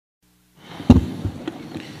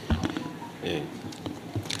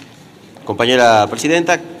Compañera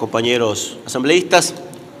presidenta, compañeros asambleístas,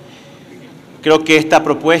 creo que esta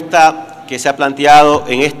propuesta que se ha planteado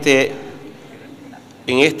en este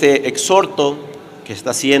exhorto que se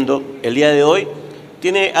está haciendo el día de hoy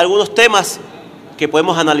tiene algunos temas que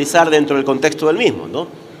podemos analizar dentro del contexto del mismo, ¿no?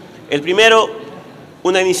 El primero,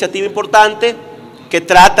 una iniciativa importante que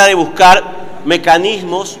trata de buscar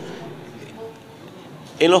mecanismos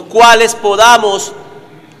en los cuales podamos,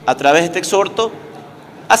 a través de este exhorto,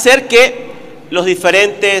 hacer que los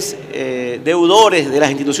diferentes deudores de las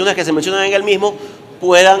instituciones que se mencionan en el mismo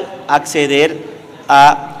puedan acceder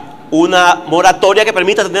a una moratoria que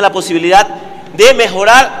permita tener la posibilidad de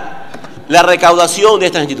mejorar la recaudación de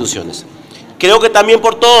estas instituciones. Creo que también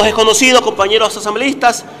por todos es conocido, compañeros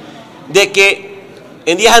asambleístas, de que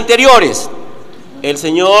en días anteriores el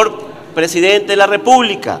señor presidente de la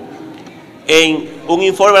República, en un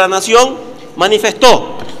informe a la Nación,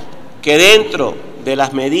 manifestó que dentro de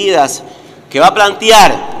las medidas que va a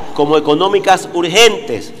plantear como económicas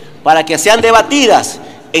urgentes para que sean debatidas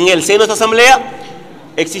en el seno de esta Asamblea,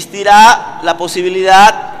 existirá la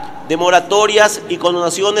posibilidad de moratorias y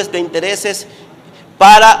condonaciones de intereses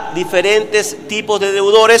para diferentes tipos de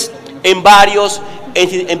deudores en varias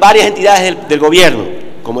entidades del gobierno,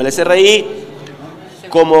 como el SRI,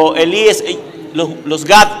 como el IES, los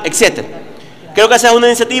GAT, etc. Creo que esa es una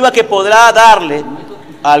iniciativa que podrá darle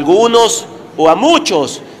a algunos o a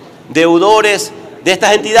muchos deudores de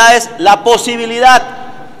estas entidades la posibilidad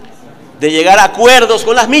de llegar a acuerdos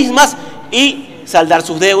con las mismas y saldar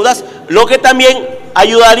sus deudas, lo que también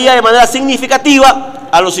ayudaría de manera significativa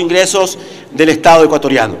a los ingresos del Estado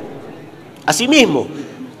ecuatoriano. Asimismo,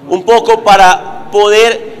 un poco para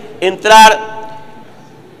poder entrar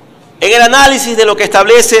en el análisis de lo que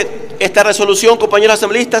establece esta resolución, compañeros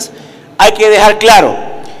asambleístas, hay que dejar claro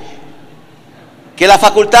que la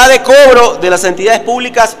facultad de cobro de las entidades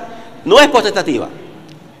públicas no es potestativa,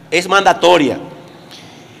 es mandatoria.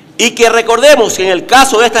 Y que recordemos que en el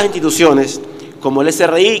caso de estas instituciones, como el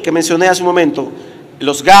SRI que mencioné hace un momento,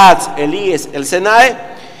 los GATS, el IES, el SENAE,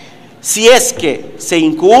 si es que se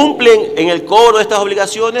incumplen en el cobro de estas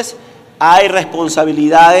obligaciones, hay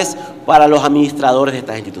responsabilidades para los administradores de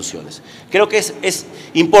estas instituciones. Creo que es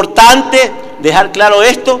importante dejar claro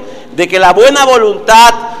esto, de que la buena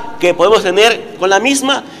voluntad que podemos tener con la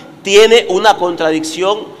misma tiene una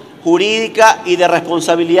contradicción jurídica y de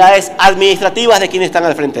responsabilidades administrativas de quienes están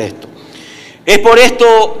al frente de esto. Es por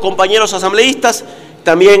esto, compañeros asambleístas,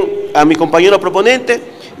 también a mi compañero proponente,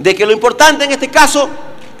 de que lo importante en este caso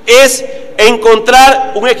es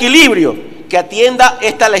encontrar un equilibrio que atienda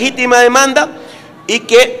esta legítima demanda y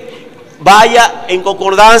que vaya en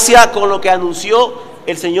concordancia con lo que anunció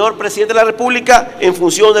el señor presidente de la República en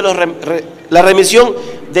función de la remisión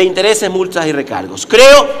de intereses, multas y recargos.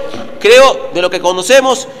 Creo de lo que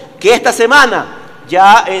conocemos que esta semana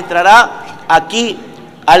ya entrará aquí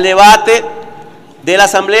al debate de la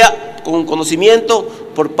Asamblea con conocimiento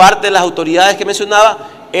por parte de las autoridades que mencionaba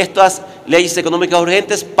estas leyes económicas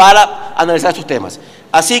urgentes para analizar estos temas.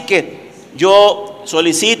 Así que yo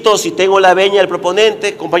solicito, si tengo la venia del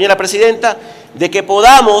proponente, compañera presidenta, de que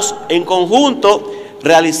podamos en conjunto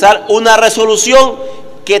realizar una resolución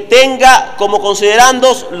que tenga como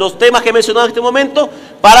considerandos los temas que he mencionado en este momento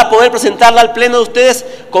para poder presentarla al pleno de ustedes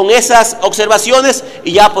con esas observaciones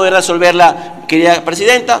y ya poder resolverla, querida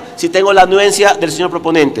presidenta, si tengo la anuencia del señor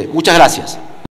proponente. Muchas gracias.